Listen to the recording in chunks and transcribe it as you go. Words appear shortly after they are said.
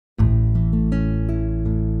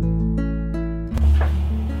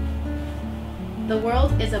The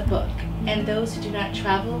world is a book, and those who do not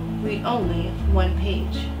travel read only one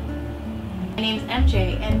page. My name's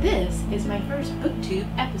MJ, and this is my first BookTube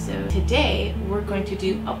episode. Today, we're going to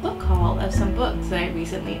do a book haul of some books that I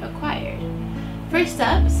recently acquired. First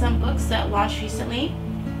up, some books that launched recently.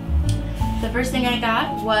 The first thing I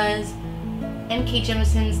got was N.K.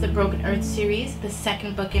 Jemisin's The Broken Earth series, the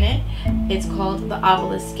second book in it. It's called The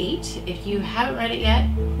Obelisk Gate. If you haven't read it yet,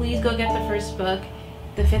 please go get the first book,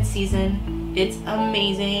 the 5th season. It's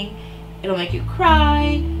amazing. It'll make you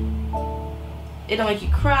cry.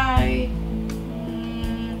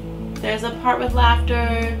 There's a part with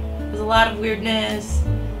laughter. There's a lot of weirdness,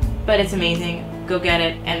 but it's amazing. Go get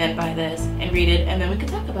it and then buy this and read it, and then we can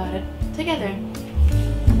talk about it together.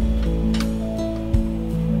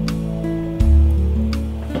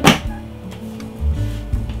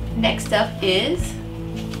 Next up is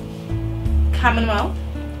Commonwealth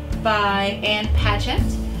by Anne Patchett.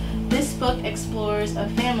 This book explores a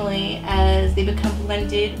family as they become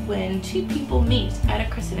blended when two people meet at a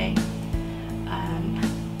christening. I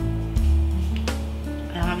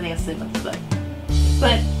don't have anything else to say about this book.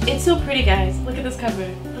 But it's so pretty, guys. Look at this cover.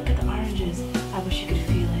 Look at the oranges. I wish you could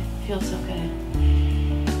feel it. It feels so good.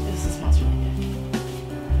 This smells really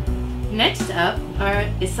good. Next up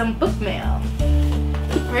is some book mail.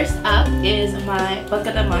 First up is my Book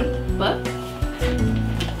of the Month book.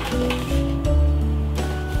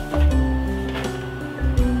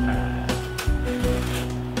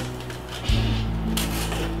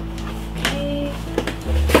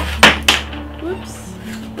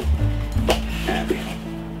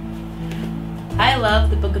 I love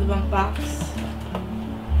the Book of the Month box.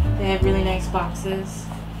 They have really nice boxes.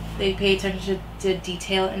 They pay attention to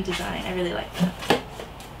detail and design. I really like that.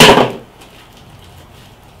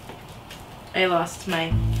 I lost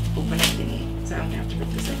my opener thingy, so I'm gonna have to rip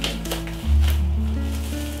this open.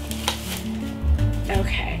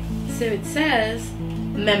 Okay, so it says,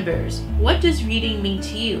 members, what does reading mean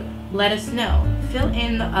to you? Let us know. Fill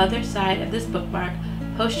in the other side of this bookmark.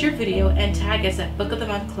 Post your video and tag us at Book of the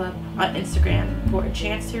Month Club on Instagram for a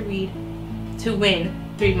chance to win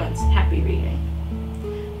 3 months happy reading.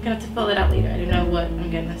 I'm gonna have to fill it out later. I don't know what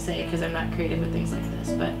I'm gonna say because I'm not creative with things like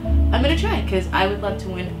this, but I'm gonna try because I would love to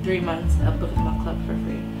win 3 months of Book of the Month Club for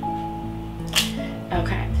free.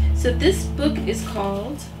 Okay, so this book is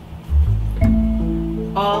called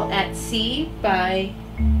All at Sea by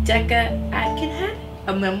Decca Aikenhead,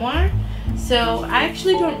 a memoir. So I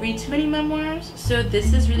actually don't read too many memoirs, so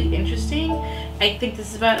this is really interesting. I think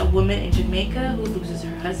this is about a woman in Jamaica who loses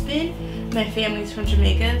her husband. My family's from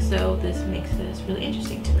Jamaica, so this makes this really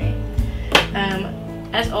interesting to me.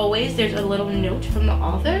 As always, there's a little note from the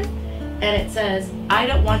author, and it says, I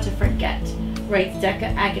don't want to forget, writes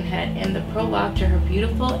Decca Aikenhead in the prologue to her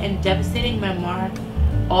beautiful and devastating memoir,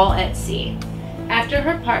 All at Sea. After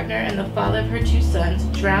her partner and the father of her 2 sons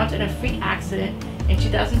drowned in a freak accident in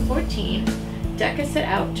 2014, Decca set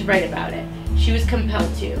out to write about it. She was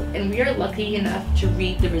compelled to, and we are lucky enough to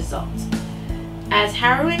read the results. As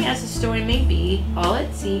harrowing as the story may be, All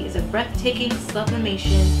at Sea is a breathtaking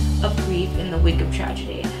sublimation of grief in the wake of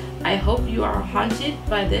tragedy. I hope you are haunted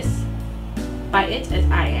by it as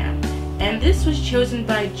I am. And this was chosen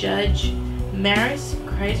by Judge Maris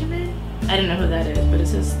Kreiserman. I don't know who that is, but it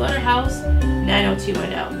says Slaughterhouse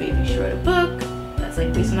 90210. Maybe she wrote a book that's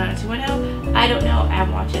like based on 90210. I don't know. I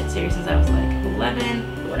haven't watched that series since I was like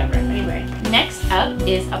 11, whatever. Anyway, next up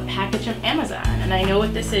is a package from Amazon, and I know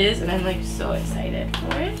what this is, and I'm like so excited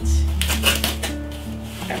for it.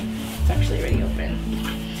 Okay, it's actually already open.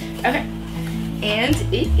 Okay, and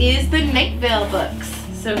it is the Night Vale books.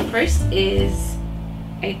 So first is,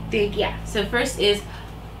 first is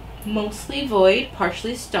Mostly Void,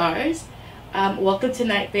 Partially Stars. Welcome to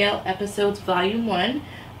Night Vale Episodes Volume 1.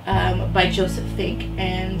 By Joseph Fink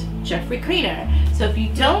and Jeffrey Craner. So if you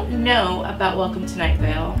don't know about Welcome to Night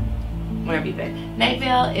Vale, where have you been? Night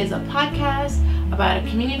Vale is a podcast about a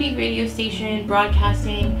community radio station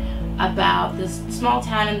broadcasting about this small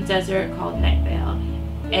town in the desert called Night Vale.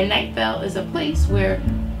 And Night Vale is a place where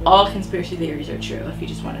all conspiracy theories are true, if you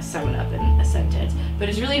just want to sum it up in a sentence. But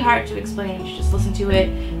it's really hard to explain. You just listen to it.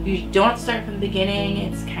 You don't start from the beginning.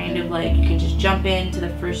 It's kind of like you can just jump into the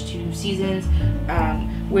first 2 seasons,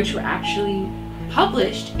 which were actually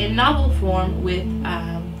published in novel form with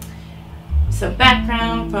some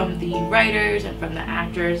background from the writers and from the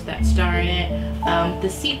actors that star in it. The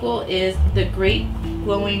sequel is The Great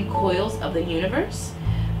Glowing Coils of the Universe.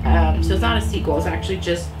 So it's not a sequel, it's actually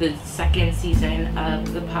just the 2nd season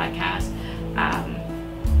of the podcast.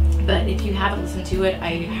 But if you haven't listened to it,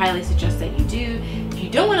 I highly suggest that you do. If you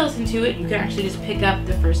don't want to listen to it, you can actually just pick up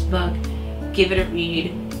the first book, give it a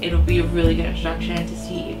read, it'll be a really good introduction to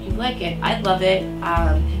see if you like it. I love it.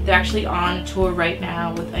 They're actually on tour right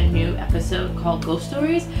now with a new episode called Ghost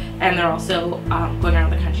Stories, and they're also going around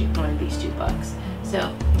the country promoting these 2 books.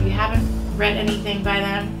 So if you haven't read anything by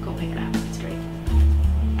them, go pick it up. It's great.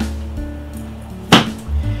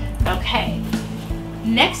 Okay,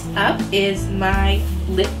 next up is my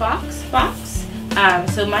Lit box.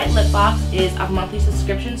 So my Lit box is a monthly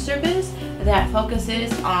subscription service that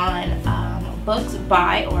focuses on books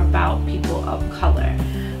by or about people of color.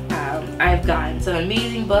 I've gotten some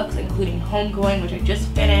amazing books, including Homegoing, which I just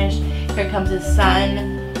finished. Here Comes the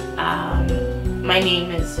Sun. My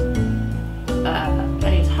name is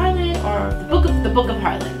Harlan, or the Book of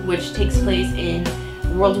Harlan, which takes place in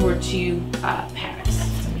World War II Paris.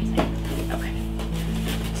 It's amazing. Okay,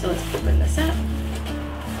 so let's open this up.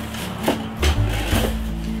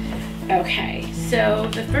 Okay, so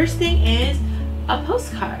the first thing is a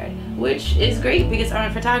postcard, which is great because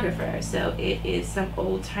I'm a photographer. So it is some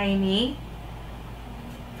old-timey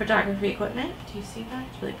photography equipment. Do you see that?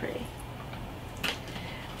 It's really pretty.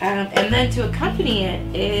 And then to accompany it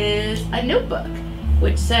is a notebook,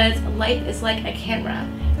 which says, "Life is like a camera.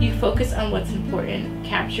 You focus on what's important,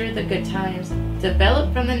 capture the good times,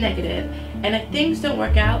 develop from the negative, and if things don't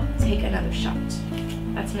work out, take another shot."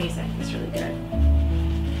 That's amazing. It's really good.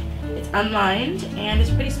 It's unlined and it's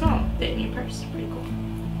pretty small. Fit in your purse. Pretty cool.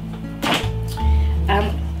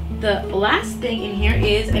 The last thing in here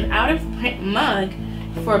is an out-of-print mug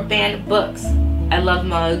for banned books. I love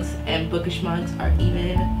mugs, and bookish mugs are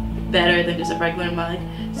even better than just a regular mug.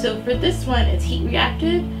 So for this one, it's heat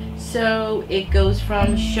reactive. So it goes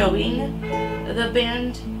from showing the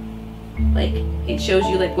banned, like it shows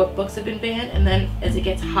you like what books have been banned, and then as it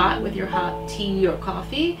gets hot with your hot tea or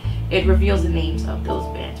coffee, it reveals the names of those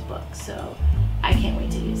banned books. So I can't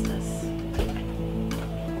wait to use this.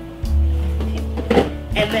 Okay.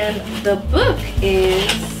 And then the book is,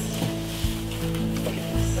 look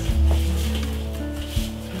at this.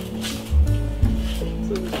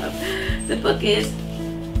 The book is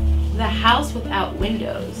The House Without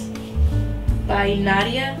Windows by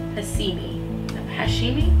Nadia Hashimi.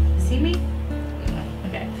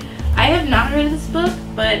 Okay. I have not heard of this book,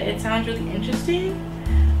 but it sounds really interesting.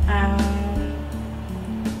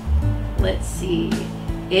 Let's see.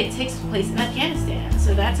 It takes place in Afghanistan,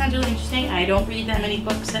 so that sounds really interesting. I don't read that many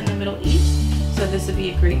books set in the Middle East, so this would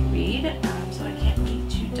be a great read. So I can't wait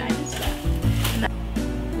to dive into that.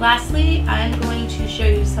 Lastly, I'm going to show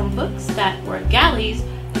you some books that were galleys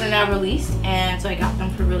that are now released, and so I got them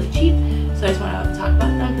for really cheap. So I just want to talk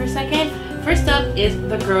about them for a second. First up is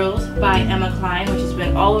The Girls by Emma Cline, which has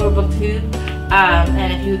been all over BookTube.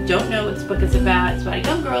 And if you don't know what this book is about, it's about a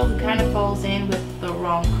young girl who kind of falls in with the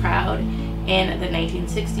wrong crowd in the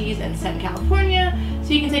 1960s in Southern California.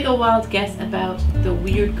 So you can take a wild guess about the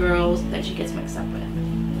weird girls that she gets mixed up with.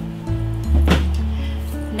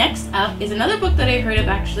 Next up is another book that I heard of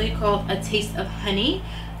actually called A Taste of Honey.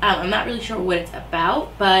 I'm not really sure what it's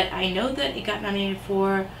about, but I know that it got nominated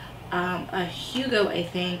for a Hugo, I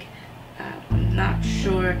think. I'm not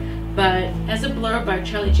sure, but as a blurb by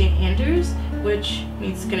Charlie J. Anders, which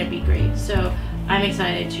means it's going to be great. So I'm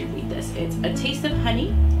excited to read this. It's A Taste of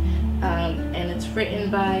Honey, and it's written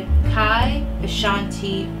by Kai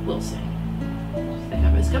Ashanti Wilson.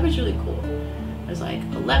 This cover is really cool. There's like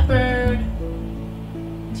a leopard,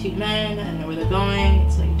 2 men, I don't know where they're going,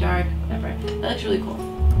 it's like dark, whatever. That looks really cool.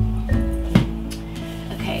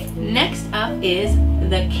 Okay, next up is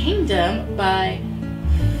The Kingdom by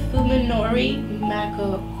Fuminori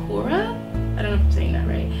Makakura. I don't know if I'm saying that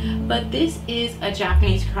right, but this is a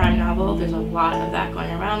Japanese crime novel. There's a lot of that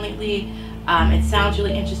going around lately. It sounds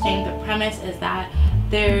really interesting. The premise is that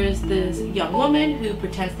there's this young woman who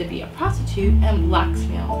pretends to be a prostitute and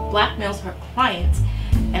blackmails her clients,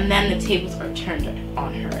 and then the tables are turned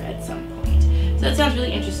on her at some point. So that sounds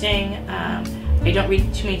really interesting. I don't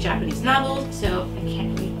read too many Japanese novels, so I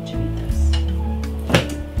can't wait to read this.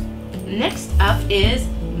 Next up is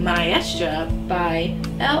Maestra by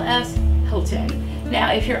L.S. Hilton.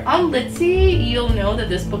 Now, if you're on Litsy, you'll know that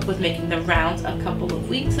this book was making the rounds a couple of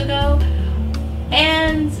weeks ago,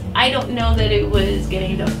 and I don't know that it was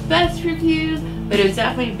getting the best reviews, but it was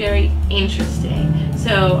definitely very interesting.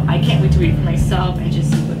 So I can't wait to read it for myself and just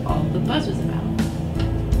see what all the buzz was about.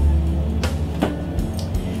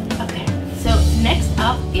 Okay, so next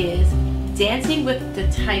up is Dancing with the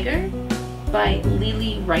Tiger by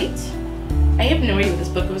Lily Wright. I have no idea what this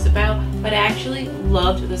book was about, but I actually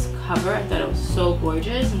loved this cover. I thought it was so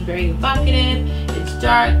gorgeous and very evocative. It's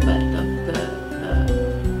dark, but the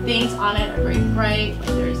things on it are very bright. Like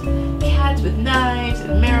there's cats with knives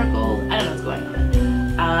and marigolds. I don't know what's going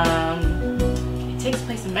on. It takes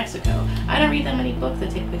place in Mexico. I don't read that many books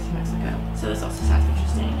that take place in Mexico, so this also sounds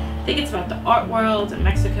interesting. I think it's about the art world in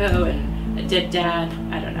Mexico and a dead dad.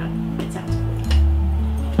 I don't know. It sounds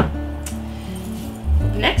cool.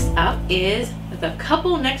 Next up is The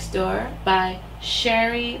Couple Next Door by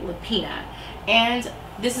Sherry Lapina. And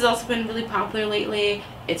this has also been really popular lately.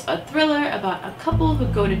 It's a thriller about a couple who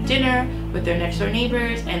go to dinner with their next door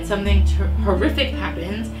neighbors and something horrific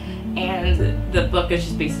happens, and the book is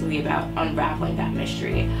just basically about unraveling that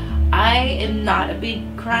mystery. I am not a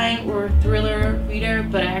big crime or thriller reader,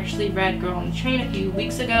 but I actually read Girl on the Train a few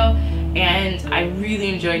weeks ago and I really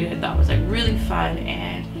enjoyed it. I thought it was like really fun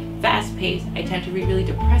and fast paced. I tend to read really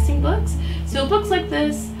depressing books, so books like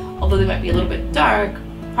this, although they might be a little bit dark,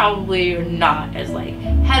 probably are not as like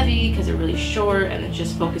heavy because they're really short and it's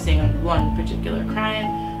just focusing on one particular crime.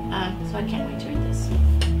 So I can't wait to read this.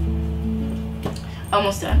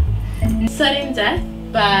 Almost done. Sudden Death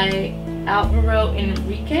by Alvaro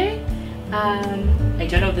Enrique. I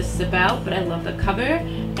don't know what this is about, but I love the cover.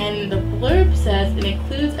 And the blurb says it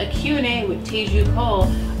includes a Q&A with Teju Cole.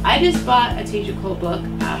 I just bought a Teju Cole book.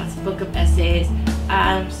 It's a book of essays.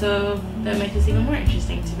 So that makes this even more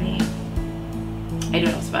interesting to me. I don't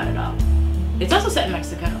know what's about it all. It's also set in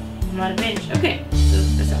Mexico. I'm not a binge. Okay, so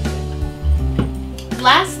that sounds good.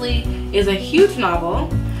 Lastly is a huge novel,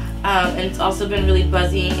 and it's also been really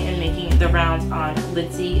buzzing and making the rounds on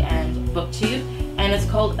Litsy and BookTube, and it's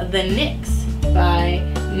called The Nix by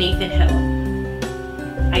Nathan Hill.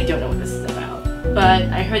 I don't know what this is about, but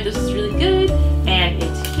I heard this is really good, and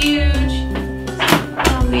it's huge.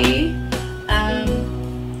 Probably.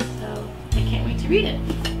 So I can't wait to read it.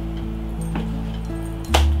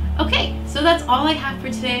 Okay, so that's all I have for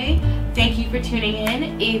today. Thank you for tuning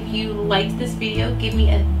in. If you liked this video, give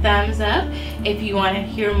me a thumbs up. If you want to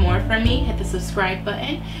hear more from me, hit the subscribe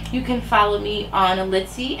button. You can follow me on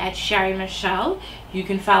Litsy at Sherry Michelle. You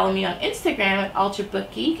can follow me on Instagram at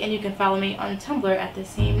ultrabookgeek, and you can follow me on Tumblr at the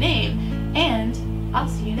same name. And I'll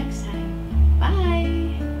see you next time. Bye!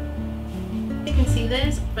 You can see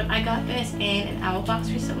this, but I got this in an owl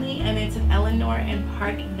box recently, and it's an Eleanor and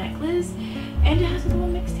Park necklace. And it has a little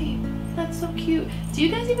mixtape. That's so cute. Do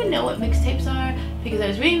you guys even know what mixtapes are? Because I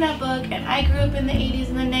was reading that book and I grew up in the 80s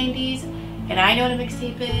and the 90s and I know what a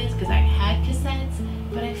mixtape is because I had cassettes,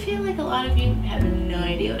 but I feel like a lot of you have no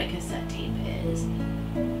idea what a cassette tape is.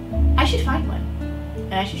 I should find one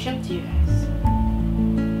and I should show it to you guys.